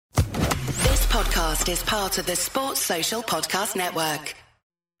podcast is part of the Sports Social Podcast Network.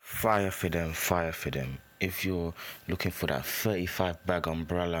 Fire for them. If you're looking for that 35 bag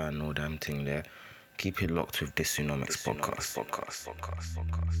umbrella and all damn thing there, keep it locked with this Tsunomics podcast.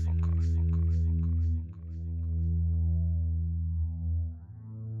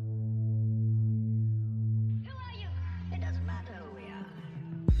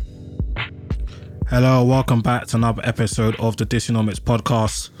 Hello, welcome back to another episode of the Dysonomics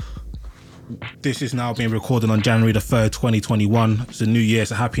podcast. This is now being recorded on January the 3rd, 2021. It's a new year.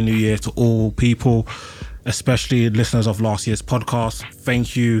 It's a happy new year to all people, especially listeners of last year's podcast.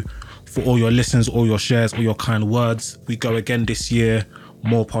 Thank you for all your listens, all your shares, all your kind words. We go again this year.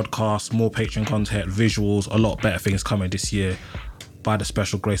 More podcasts, more Patreon content, visuals, a lot better things coming this year by the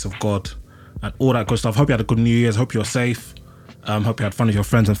special grace of God and all that good stuff. Hope you had a good New Year's. Hope you're safe. Hope you had fun with your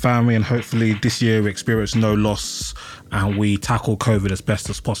friends and family, and hopefully this year we experience no loss and we tackle COVID as best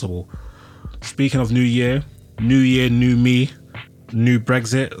as possible. Speaking of new year, new me, new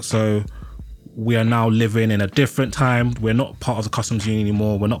Brexit. So we are now living in a different time. We're not part of the customs union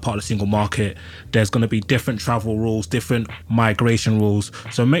anymore. We're not part of the single market. There's going to be different travel rules, different migration rules.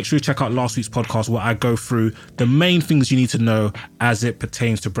 So make sure you check out last week's podcast where I go through the main things you need to know as it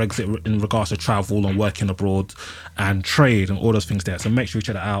pertains to Brexit in regards to travel and working abroad and trade and all those things there. So make sure you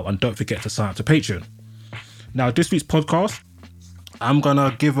check that out, and don't forget to sign up to Patreon. Now, this week's podcast, I'm going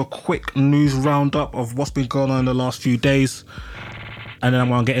to give a quick news roundup of what's been going on in the last few days. And then I'm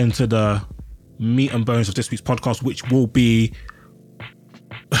going to get into the meat and bones of this week's podcast, which will be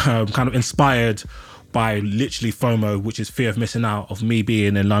kind of inspired by literally FOMO, which is fear of missing out, of me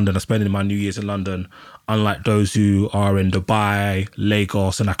being in London and spending my New Year's in London, unlike those who are in Dubai,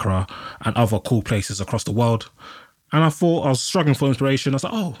 Lagos and Accra and other cool places across the world. And I thought, I was struggling for inspiration. I was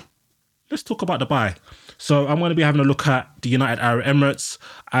like, let's talk about Dubai. So I'm going to be having a look at the United Arab Emirates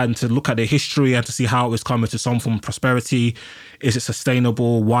and to look at their history and to see how it's coming to some form of prosperity. Is it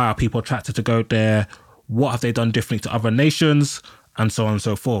sustainable? Why are people attracted to go there? What have they done differently to other nations? And so on and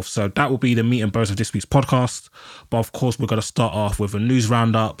so forth. So that will be the meat and bones of this week's podcast. But of course, we're going to start off with a news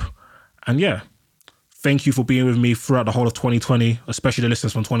roundup. And yeah, thank you for being with me throughout the whole of 2020, especially the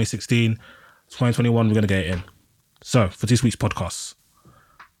listeners from 2016. 2021, we're going to get it in. So for this week's podcast,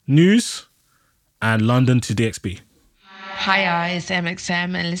 news and London to DXB. Hi, it's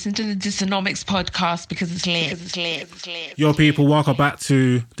MXM, and listen to the Dysonomics podcast because it's lit. Yo, people, welcome back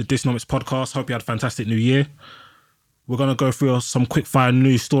to the Dysonomics podcast. Hope you had a fantastic new year. We're going to go through some quick fire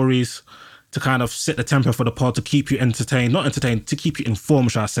news stories to kind of set the tempo for the pod, to keep you entertained, to keep you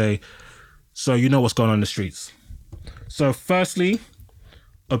informed, shall I say, so you know what's going on in the streets. So firstly,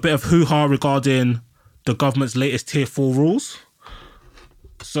 a bit of hoo-ha regarding the government's latest Tier 4 rules.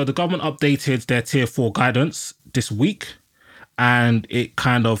 So the government updated their Tier 4 guidance this week, and it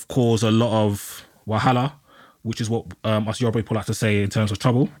kind of caused a lot of wahala, which is what us Yoruba people like to say in terms of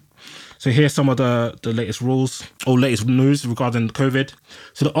trouble. So here's some of the latest rules or latest news regarding COVID.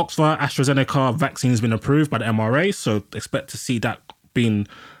 So the Oxford AstraZeneca vaccine has been approved by the MRA, so expect to see that being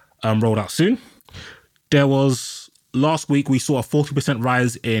rolled out soon. Last week, we saw a 40%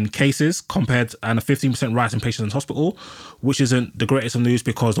 rise in cases and a 15% rise in patients in hospital, which isn't the greatest of news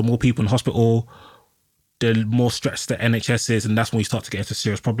because the more people in hospital, the more stretched the NHS is, and that's when we start to get into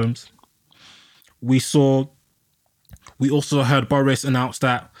serious problems. We also heard Boris announce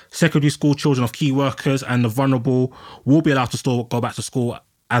that secondary school children of key workers and the vulnerable will be allowed to still go back to school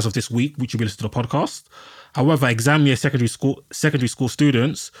as of this week, which you'll be listening to the podcast. However, exam year secondary school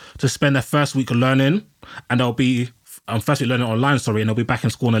students to spend their first week learning, and they'll be first week learning online, and they'll be back in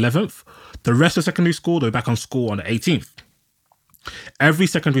school on the 11th. The rest of secondary school, they'll be back on school on the 18th. Every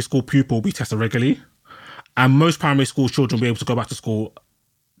secondary school pupil will be tested regularly, and most primary school children will be able to go back to school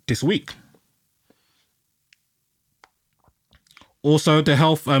this week. Also, the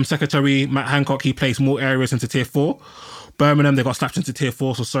Health Secretary, Matt Hancock, he placed more areas into Tier 4. Birmingham, they got slapped into Tier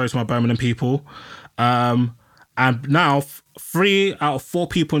 4, so sorry to my Birmingham people. And now, 3 out of 4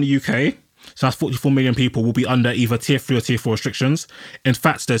 people in the UK, so that's 44 million people, will be under either Tier 3 or Tier 4 restrictions. In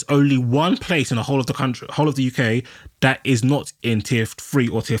fact, there's only one place in the whole of the UK that is not in Tier 3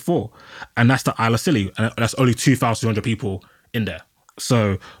 or Tier 4, and that's the Isle of Scilly, and that's only 2,200 people in there.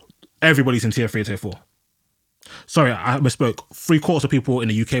 So everybody's in Tier 3 or Tier 4. Sorry, I misspoke. 3/4 of people in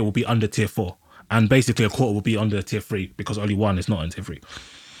the UK will be under Tier 4, and basically a quarter will be under Tier 3 because only one is not in Tier 3.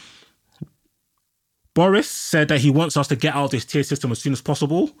 Boris said that he wants us to get out of this tier system as soon as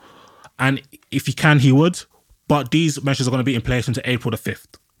possible, and if he can, he would. But these measures are going to be in place until April the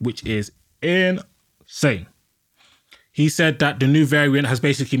 5th, which is insane. He said that the new variant has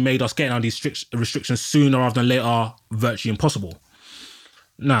basically made us getting out of these restrictions sooner rather than later virtually impossible.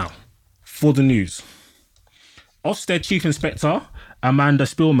 Now, for the news. Ofsted Chief Inspector Amanda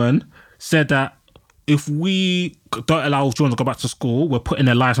Spielman said that if we don't allow children to go back to school, we're putting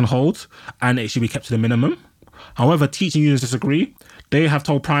their lives on hold and it should be kept to the minimum. However, teaching unions disagree. They have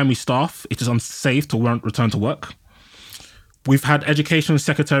told primary staff it is unsafe to return to work. We've had Education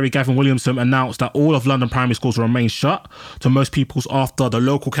Secretary Gavin Williamson announce that all of London primary schools will remain shut to most pupils after the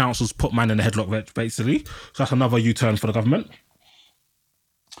local councils put man in the headlock, basically. So that's another U-turn for the government.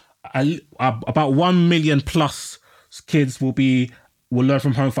 About 1 million plus kids will learn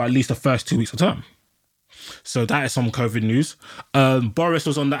from home for at least the first 2 weeks of term. So that is some COVID news. Boris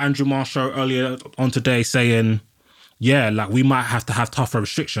was on the Andrew Marr show earlier on today saying, we might have to have tougher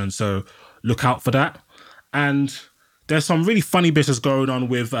restrictions. So look out for that. And there's some really funny business going on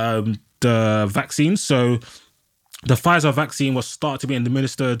with the vaccine. So the Pfizer vaccine was started to be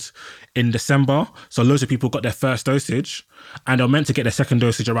administered in December. So loads of people got their first dosage and they're meant to get their second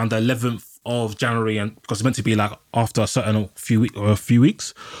dosage around the 11th of January, and because it's meant to be like after a few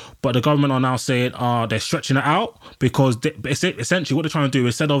weeks. But the government are now saying they're stretching it out because essentially what they're trying to do,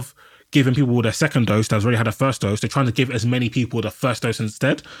 instead of giving people their second dose that's already had a first dose, they're trying to give as many people the first dose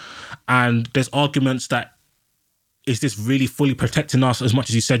instead. And there's arguments that, is this really fully protecting us as much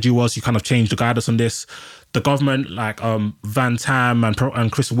as you said you was? You kind of changed the guidance on this. The government, like Van Tam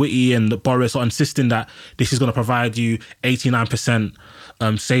and Chris Whitty and Boris, are insisting that this is going to provide you 89%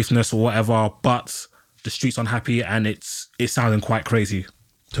 safeness or whatever, but the street's unhappy and it's sounding quite crazy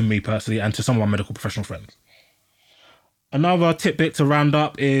to me personally and to some of my medical professional friends. Another tidbit to round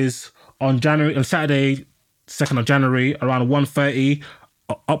up is on Saturday, 2nd of January, around 1:30,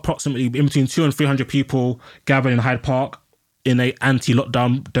 approximately in between 200 and 300 people gathered in Hyde Park in a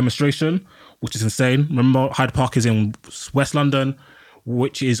anti-lockdown demonstration, which is insane. Remember, Hyde Park is in West London,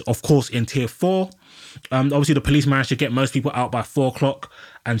 which is, of course, in Tier 4. Obviously, the police managed to get most people out by 4 o'clock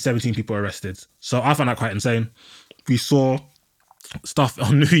and 17 people arrested. So I found that quite insane. We saw stuff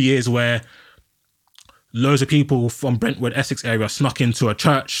on New Year's where loads of people from Brentwood, Essex area snuck into a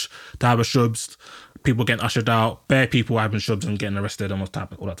church to have a shubs. People getting ushered out, bare people having shubs and getting arrested and all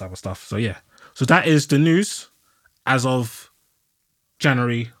that type of stuff. So yeah. So that is the news as of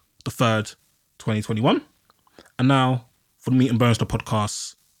January the 3rd, 2021. And now for the Meat and Bones, the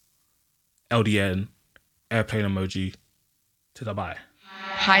podcast, LDN, airplane emoji to the bye.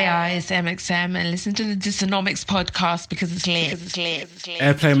 Hi, it's MXM and listen to the Dysonomics podcast because it's lit.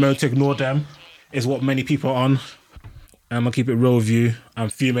 Airplane mode to ignore them is what many people are on. I'm going to keep it real with you. I'm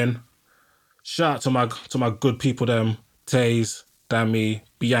fuming. Shout out to my good people them, Taze, Dami,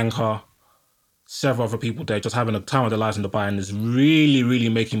 Bianca, several other people there just having a time of their lives in Dubai, and it's really, really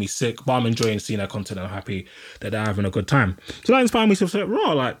making me sick. But I'm enjoying seeing their content and I'm happy that they're having a good time. So that inspired me to say,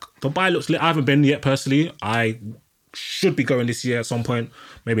 Dubai looks lit. I haven't been yet personally. I should be going this year at some point.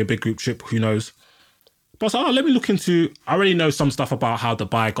 Maybe a big group trip, who knows. But so let me look into, I already know some stuff about how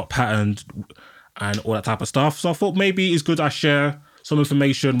Dubai got patterned and all that type of stuff. So I thought maybe it's good I share some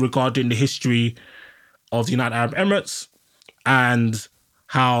information regarding the history of the United Arab Emirates and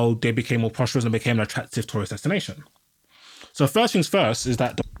how they became more prosperous and became an attractive tourist destination. So first things first is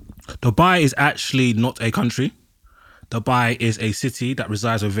that Dubai is actually not a country. Dubai is a city that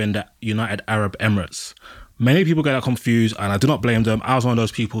resides within the United Arab Emirates. Many people get that confused and I do not blame them. I was one of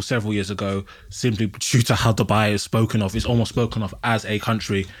those people several years ago, simply due to how Dubai is spoken of. It's almost spoken of as a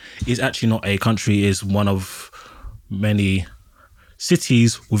country. It's actually not a country. It's one of many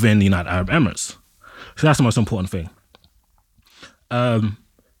cities within the United Arab Emirates. So that's the most important thing.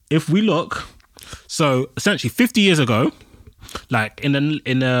 If we look, so essentially 50 years ago, like in the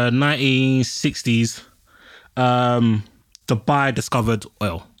 1960s, Dubai discovered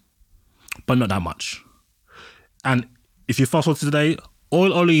oil, but not that much. And if you fast forward to today,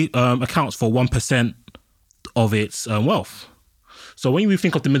 oil only accounts for 1% of its wealth. So when we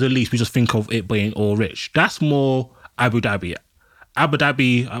think of the Middle East, we just think of it being all rich. That's more Abu Dhabi. Abu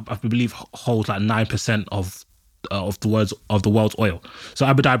Dhabi, I believe, holds like 9% of the world's oil. So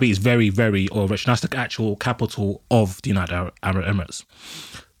Abu Dhabi is very, very oil rich. And that's the actual capital of the United Arab Emirates.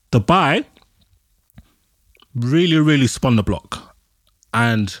 Dubai really, really spun the block.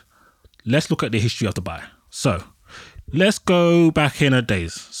 And let's look at the history of Dubai. So let's go back in the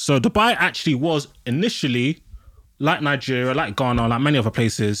days. So Dubai actually was initially, like Nigeria, like Ghana, like many other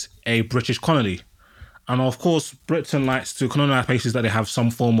places, a British colony. And of course, Britain likes to colonize places that they have some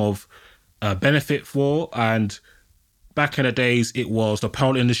form of benefit for. And back in the days, it was the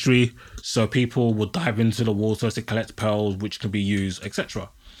pearl industry. So people would dive into the water to collect pearls, which can be used, etc.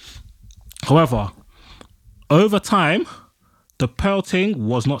 However, over time, the pearl thing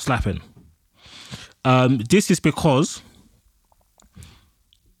was not slapping. This is because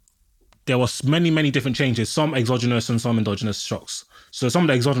there was many different changes, some exogenous and some endogenous shocks. So some of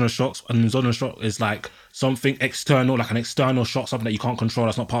the exogenous shocks, an exogenous shock is like something external, like an external shock, something that you can't control,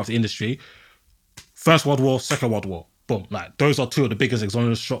 that's not part of the industry. First World War, Second World War, boom. Like those are two of the biggest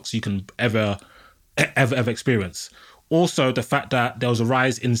exogenous shocks you can ever experience. Also, the fact that there was a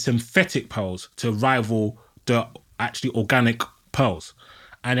rise in synthetic pearls to rival the actually organic pearls.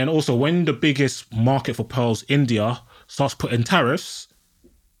 And then also when the biggest market for pearls, India, starts putting tariffs,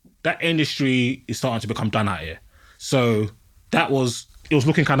 that industry is starting to become done out here. So it was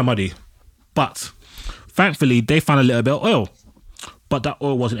looking kind of muddy. But thankfully, they found a little bit of oil. But that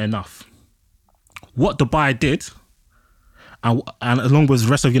oil wasn't enough. What Dubai did, and along with the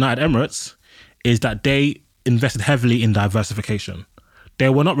rest of United Emirates, is that they invested heavily in diversification. They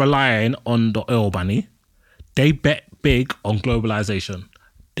were not relying on the oil money. They bet big on globalization.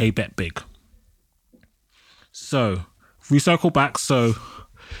 They bet big. So, if we circle back,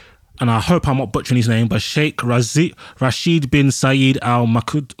 and I hope I'm not butchering his name, but Sheikh Rashid bin Zayed Al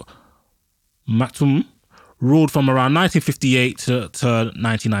Maktoum ruled from around 1958 to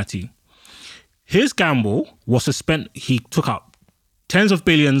 1990. His gamble was to spend, he took out tens of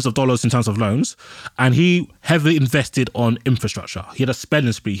billions of dollars in terms of loans, and he heavily invested on infrastructure. He had a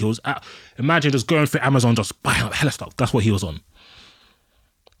spending spree. He was imagine just going through Amazon, just buying up hella stuff. That's what he was on.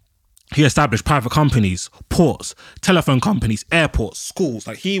 He established private companies, ports, telephone companies, airports, schools.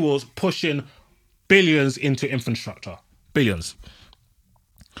 Like he was pushing billions into infrastructure. Billions.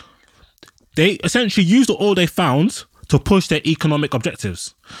 They essentially used all they found to push their economic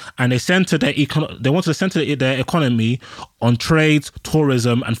objectives. And they centered they wanted to center their economy on trade,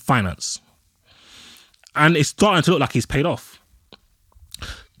 tourism, and finance. And it's starting to look like it's paid off.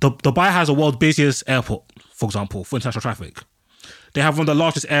 Dubai has the world's busiest airport, for example, for international traffic. They have one of the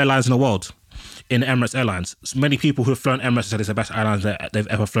largest airlines in the world, in Emirates Airlines. Many people who have flown Emirates said it's the best airlines that they've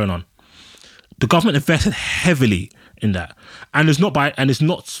ever flown on. The government invested heavily in that, and it's not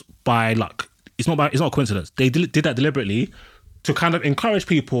by luck. It's not a coincidence. They did that deliberately to kind of encourage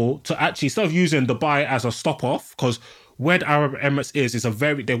people to actually, instead of using Dubai as a stop off, because where the Arab Emirates is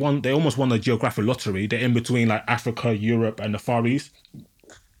they almost won the geographic lottery. They're in between like Africa, Europe, and the Far East.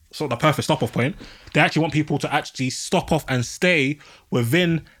 So the perfect stop-off point. They actually want people to actually stop off and stay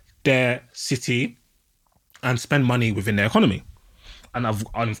within their city and spend money within their economy. And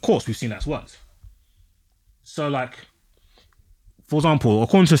of course, we've seen that's worked. So like, for example,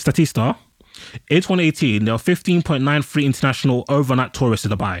 according to Statista, in 2018, there were 15.93 international overnight tourists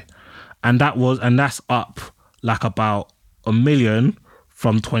in Dubai. And that's up like about 1 million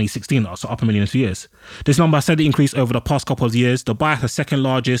from 2016, so up 1 million in 2 years. This number has steadily increased over the past couple of years. Dubai is the second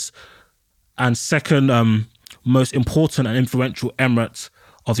largest and second most important and influential emirate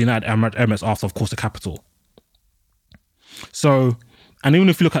of the United Arab Emirates after, of course, the capital. So, and even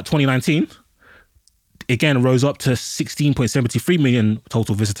if you look at 2019, again, rose up to 16.73 million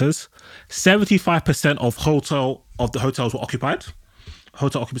total visitors. 75% of the hotels were occupied.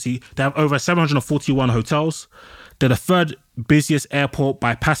 Hotel occupancy. They have over 741 hotels. They're the third busiest airport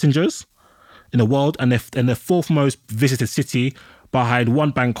by passengers in the world, and they're the fourth most visited city behind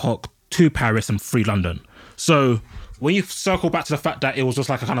 1 Bangkok, 2 Paris, and 3 London. So when you circle back to the fact that it was just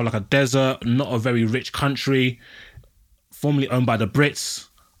like a kind of like a desert, not a very rich country, formerly owned by the Brits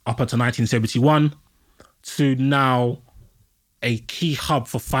up until 1971, to now a key hub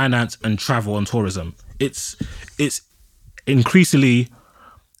for finance and travel and tourism, it's increasingly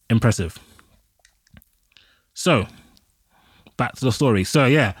impressive. So, back to the story. So,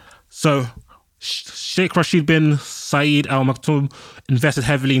 yeah. So, Sheikh Rashid bin Zayed Al Maktoum invested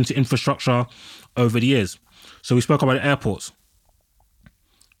heavily into infrastructure over the years. So, we spoke about the airports.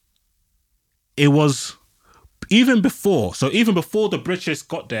 It was even before the British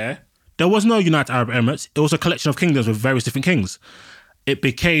got there was no United Arab Emirates. It was a collection of kingdoms with various different kings. It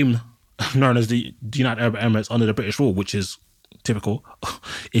became known as the United Arab Emirates under the British rule, which is typical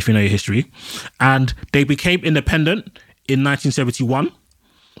if you know your history. And they became independent in 1971,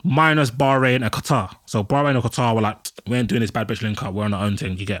 minus Bahrain and Qatar. So Bahrain and Qatar were like, we ain't doing this bad bitch link up, we're on our own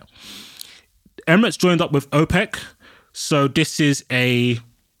thing, you get. Emirates joined up with OPEC. So this is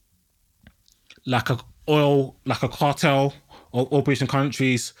like a cartel of operating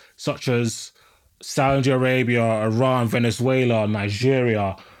countries such as Saudi Arabia, Iran, Venezuela,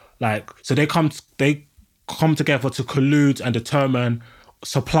 Nigeria. So they come together to collude and determine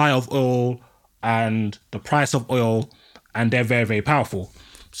supply of oil and the price of oil, and they're very, very powerful.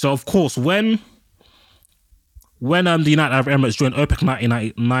 So of course, when the United Arab Emirates joined OPEC in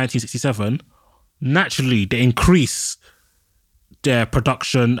 1967, naturally they increase their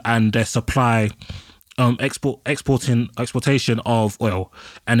production and their supply exportation of oil,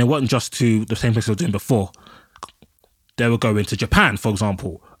 and it wasn't just to the same place they were doing before. They were going to Japan, for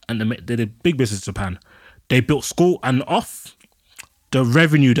example, and they did big business in Japan. They built school, and off the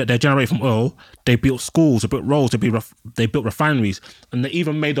revenue that they generate from oil, they built schools, they built roads, they built refineries, and they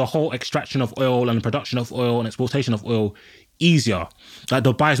even made the whole extraction of oil and the production of oil and exportation of oil easier. Like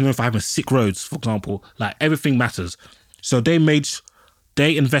Dubai is known for having sick roads, for example. Like everything matters. So they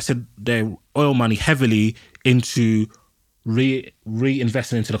invested their oil money heavily into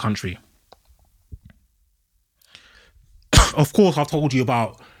reinvesting into the country. Of course, I've told you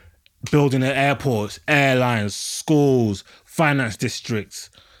about building the airports, airlines, schools, finance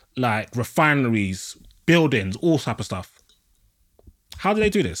districts, like refineries, buildings, all type of stuff. How do they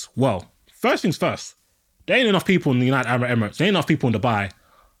do this? Well, first things first, there ain't enough people in the United Arab Emirates, there ain't enough people in Dubai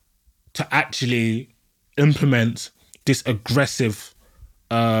to actually implement this aggressive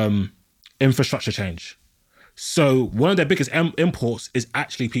infrastructure change. So one of their biggest imports is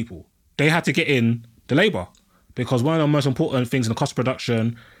actually people. They had to get in the labour, because one of the most important things in the cost of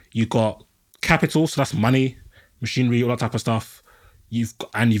production, you've got capital, so that's money, machinery, all that type of stuff. You've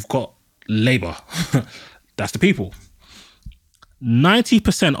got labour. That's the people.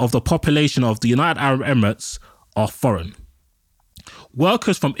 90% of the population of the United Arab Emirates are foreign.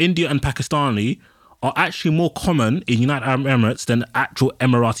 Workers from India and Pakistani are actually more common in United Arab Emirates than actual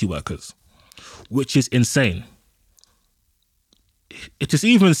Emirati workers, which is insane. It is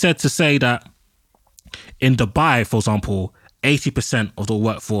even said to say that in Dubai, for example, 80% of the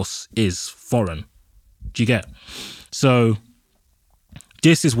workforce is foreign. Do you get? So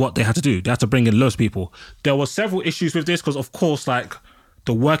this is what they had to do. They had to bring in loads of people. There were several issues with this because, of course, like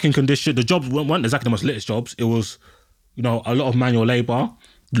the working condition, the jobs weren't exactly the most latest jobs. It was, a lot of manual labour,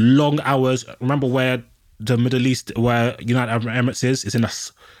 long hours. Remember where the Middle East, where United Arab Emirates is? It's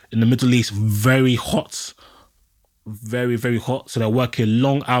in the Middle East, very hot, very, very hot. So they're working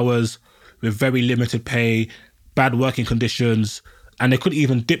long hours with very limited pay, bad working conditions, and they couldn't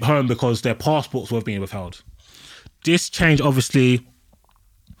even dip home because their passports were being withheld. This changed, obviously,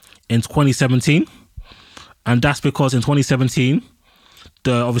 in 2017, and that's because in 2017,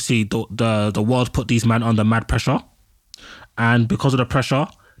 the world put these men under mad pressure, and because of the pressure,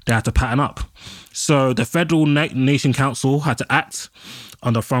 they had to pattern up. So the Federal Nation Council had to act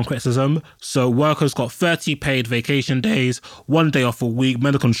under foreign criticism. So workers got 30 paid vacation days, 1 day off a week,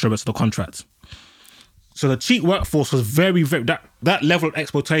 medical insurance to the contract. So the cheap workforce was very, very, that level of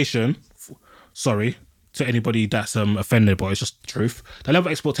exploitation, sorry to anybody that's offended, but it's just the truth. The level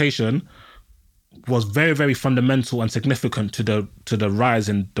of exploitation was very, very fundamental and significant to the rise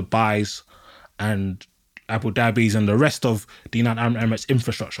in Dubai's and Abu Dhabi's and the rest of the United Arab Emirates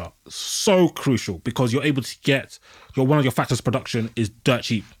infrastructure. So crucial, because you're able to get one of your factors of production is dirt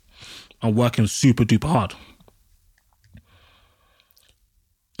cheap and working super duper hard.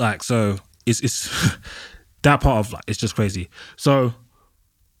 Like, so it's that part of it's just crazy. So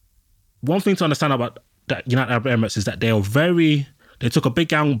one thing to understand about that United Arab Emirates is that they took a big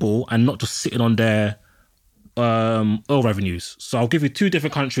gamble and not just sitting on their oil revenues. So I'll give you two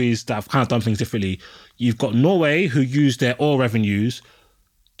different countries that have kind of done things differently. You've got Norway, who use their oil revenues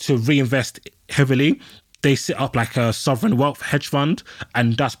to reinvest heavily. They set up like a sovereign wealth hedge fund,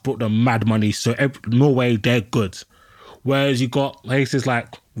 and that's brought them mad money. So Norway, they're good. Whereas you got places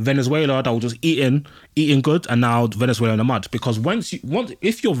like Venezuela that were just eating good, and now Venezuela in the mud. Because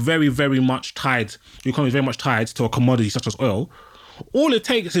if you're very, very much tied, your economy is very much tied to a commodity such as oil, all it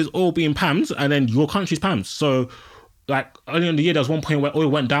takes is oil being pammed, and then your country's pammed. So, like early in the year, there was one point where oil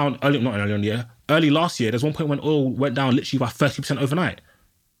went down. Early last year, there's one point when oil went down literally by 30% overnight.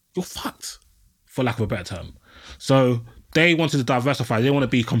 You're fucked, for lack of a better term. So they wanted to diversify. They want to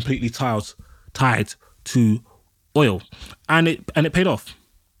be completely tied to oil, and it paid off.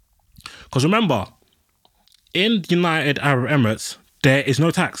 Because remember, in the United Arab Emirates, there is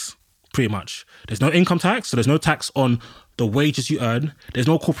no tax. Pretty much, there's no income tax, so there's no tax on the wages you earn. There's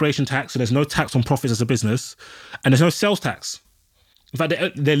no corporation tax, so there's no tax on profits as a business, and there's no sales tax. In fact,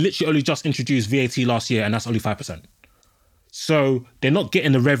 they literally only just introduced VAT last year, and that's only 5%. So they're not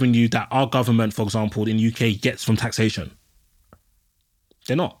getting the revenue that our government, for example, in the UK gets from taxation.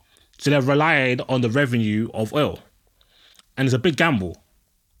 They're not. So they're relying on the revenue of oil, and it's a big gamble.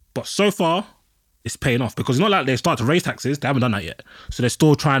 But so far, it's paying off, because it's not like they start to raise taxes. They haven't done that yet. So they're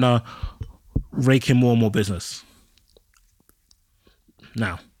still trying to rake in more and more business.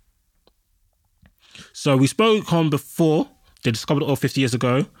 Now, so we spoke on before, they discovered oil 50 years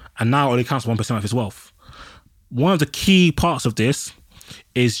ago, and now it only counts 1% of his wealth. One of the key parts of this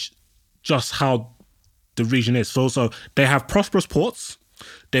is just how the region is. So they have prosperous ports,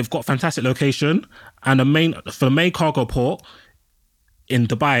 They've got fantastic location, and the main cargo port in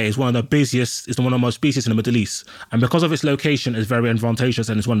Dubai is one of the most busiest in the Middle East. And because of its location, it's very advantageous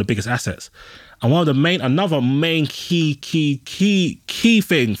and it's one of the biggest assets. And another main key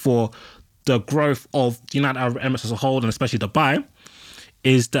thing for the growth of the United Arab Emirates as a whole, and especially Dubai,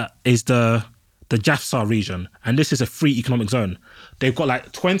 is the Jafsa region. And this is a free economic zone. They've got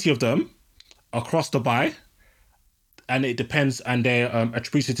like 20 of them across Dubai, and it depends, and they're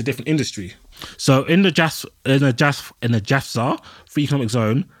attributed to different industry. So in the Jafsa free economic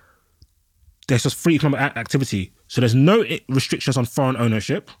zone, there's just free economic activity. So there's no restrictions on foreign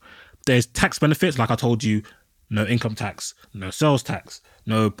ownership. There's tax benefits, like I told you, no income tax, no sales tax,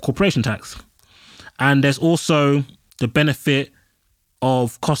 no corporation tax. And there's also the benefit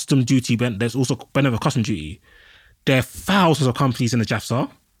of custom duty. There's also benefit of custom duty. There are thousands of companies in the Jafsa,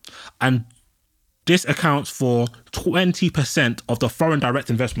 and this accounts for 20% of the foreign direct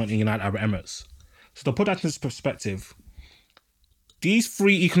investment in the United Arab Emirates. So to put that into perspective, these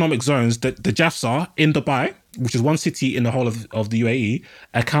three economic zones, the Jafsa in Dubai, which is one city in the whole of the UAE,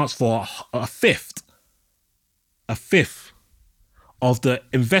 accounts for a fifth of the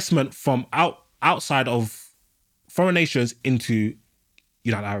investment from outside of foreign nations into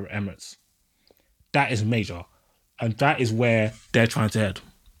United Arab Emirates. That is major. And that is where they're trying to head.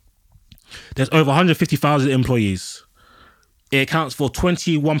 There's over 150,000 employees. It accounts for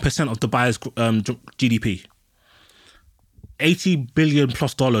 21% of Dubai's GDP. $80 billion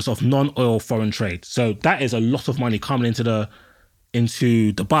plus of non-oil foreign trade. So that is a lot of money coming into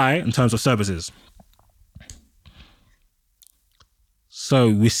Dubai in terms of services. So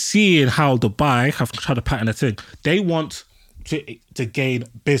we're seeing how Dubai have tried to pattern a thing. They want to gain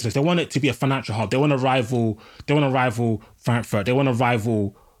business. They want it to be a financial hub. They want to rival Frankfurt. They want to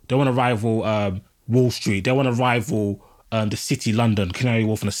rival Wall Street. They want to rival the city, London, Canary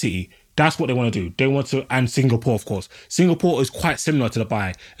Wharf and the city. That's what they want to do. They want to, and Singapore, of course. Singapore is quite similar to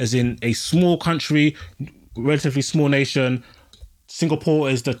Dubai, as in a small country, relatively small nation. Singapore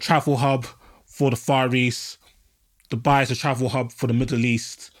is the travel hub for the Far East. Dubai is the travel hub for the Middle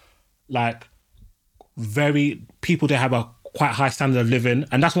East. Like, people there have a quite high standard of living,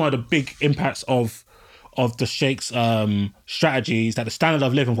 and that's one of the big impacts of the Sheikh's strategies, that the standard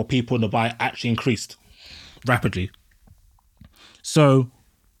of living for people in Dubai actually increased rapidly. So,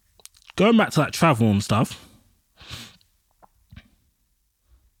 going back to that travel and stuff,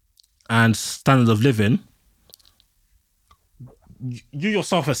 and standard of living, you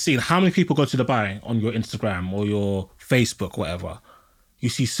yourself have seen how many people go to Dubai on your Instagram or your Facebook, whatever. You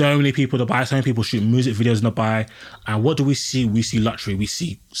see so many people in Dubai, so many people shoot music videos in Dubai. And what do we see? We see luxury. We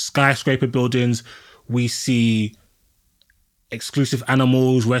see skyscraper buildings. We see exclusive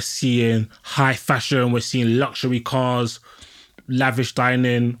animals. We're seeing high fashion. We're seeing luxury cars, lavish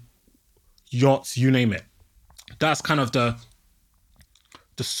dining, yachts, you name it. That's kind of the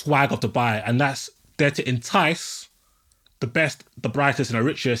swag of Dubai. And that's there to entice the best, the brightest and the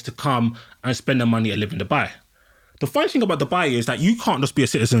richest to come and spend their money and live in Dubai. The funny thing about Dubai is that you can't just be a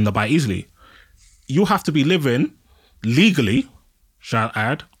citizen in Dubai easily. You have to be living legally, shall I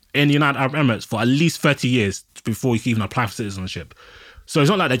add, in the United Arab Emirates for at least 30 years before you can even apply for citizenship. So it's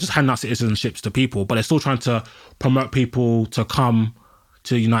not like they're just handing out citizenships to people, but they're still trying to promote people to come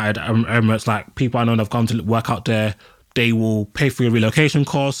to United Arab Emirates. Like, people I know that have come to work out there, they will pay for your relocation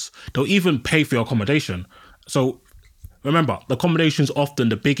costs. They'll even pay for your accommodation. So remember, the accommodation is often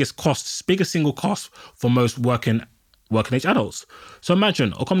the biggest single cost for most working age adults. So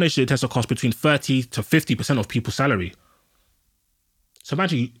imagine accommodation tends to cost between 30 to 50% of people's salary. So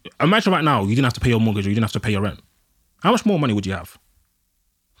imagine right now you didn't have to pay your mortgage or you didn't have to pay your rent. How much more money would you have?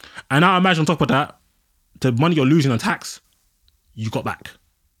 And now imagine on top of that, the money you're losing on tax, you got back.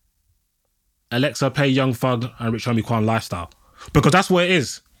 Alexa, pay Young Thug and Rich Homie Quan lifestyle. Because that's what it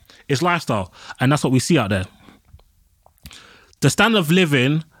is. It's lifestyle. And that's what we see out there. The standard of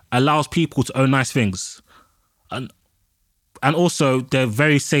living allows people to own nice things. And also, they're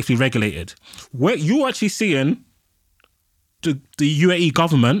very safely regulated. Where you're actually seeing the UAE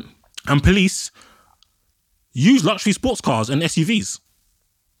government and police use luxury sports cars and SUVs.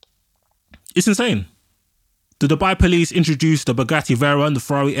 It's insane. The Dubai police introduced the Bugatti Veyron, the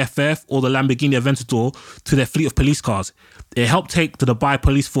Ferrari FF, or the Lamborghini Aventador to their fleet of police cars. It helped take the Dubai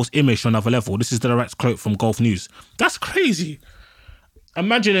police force image to another level. This is the direct quote from Gulf News. That's crazy.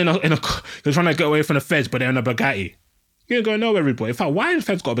 Imagine in a you're trying to get away from the feds, but they're in a Bugatti. You ain't going nowhere, rude boy. In fact, why the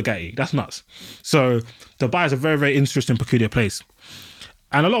feds got a Bugatti? That's nuts. So Dubai is a very, very interesting, peculiar place.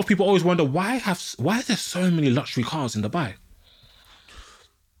 And a lot of people always wonder, why is there so many luxury cars in Dubai?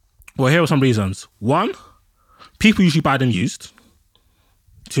 Well, here are some reasons. One, people usually buy them used.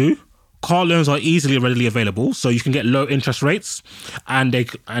 2, car loans are easily and readily available, so you can get low interest rates, and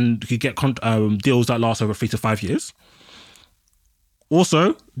you get deals that last over 3 to 5 years.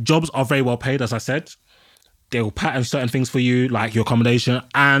 Also, jobs are very well paid, as I said. They will pattern certain things for you, like your accommodation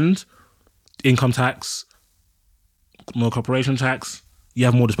and income tax, no corporation tax. You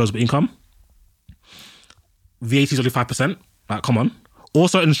have more disposable income. VAT is only 5%. Like, come on.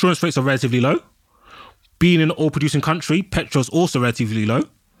 Also, insurance rates are relatively low. Being in an oil-producing country, petrol is also relatively low.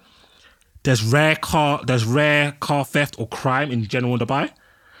 There's rare car theft or crime in general in Dubai.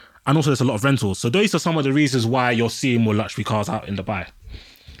 And also there's a lot of rentals. So those are some of the reasons why you're seeing more luxury cars out in Dubai.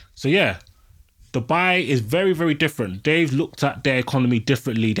 So yeah, Dubai is very, very different. They've looked at their economy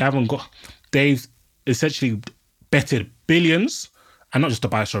differently. They've essentially betted billions, and not just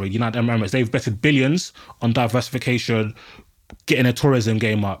Dubai, sorry, United Arab Emirates. They've betted billions on diversification, getting their tourism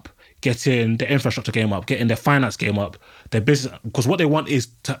game up, getting their infrastructure game up, getting their finance game up, their business. Because what they want is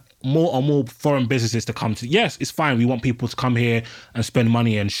more and more foreign businesses to come to. Yes, it's fine. We want people to come here and spend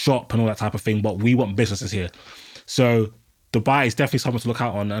money and shop and all that type of thing, but we want businesses here. So Dubai is definitely something to look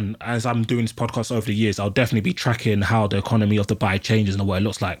out on. And as I'm doing this podcast over the years, I'll definitely be tracking how the economy of Dubai changes and what it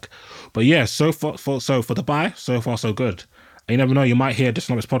looks like. But yeah, so for Dubai, so far so good. And you never know, you might hear this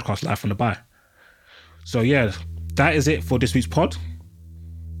Dysonomics podcast live from Dubai. So yeah, that is it for this week's pod.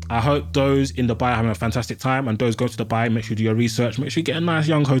 I hope those in Dubai are having a fantastic time, and those go to Dubai, make sure you do your research, make sure you get a nice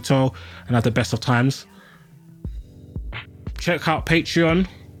young hotel and have the best of times. Check out Patreon,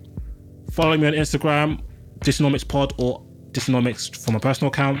 follow me on Instagram, Dysonomics Pod or Dysonomics from my personal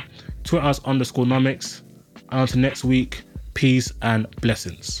account, Twitter's _nomics. And until next week, peace and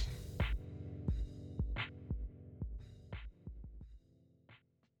blessings.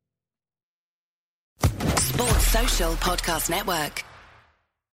 Sports Social Podcast Network.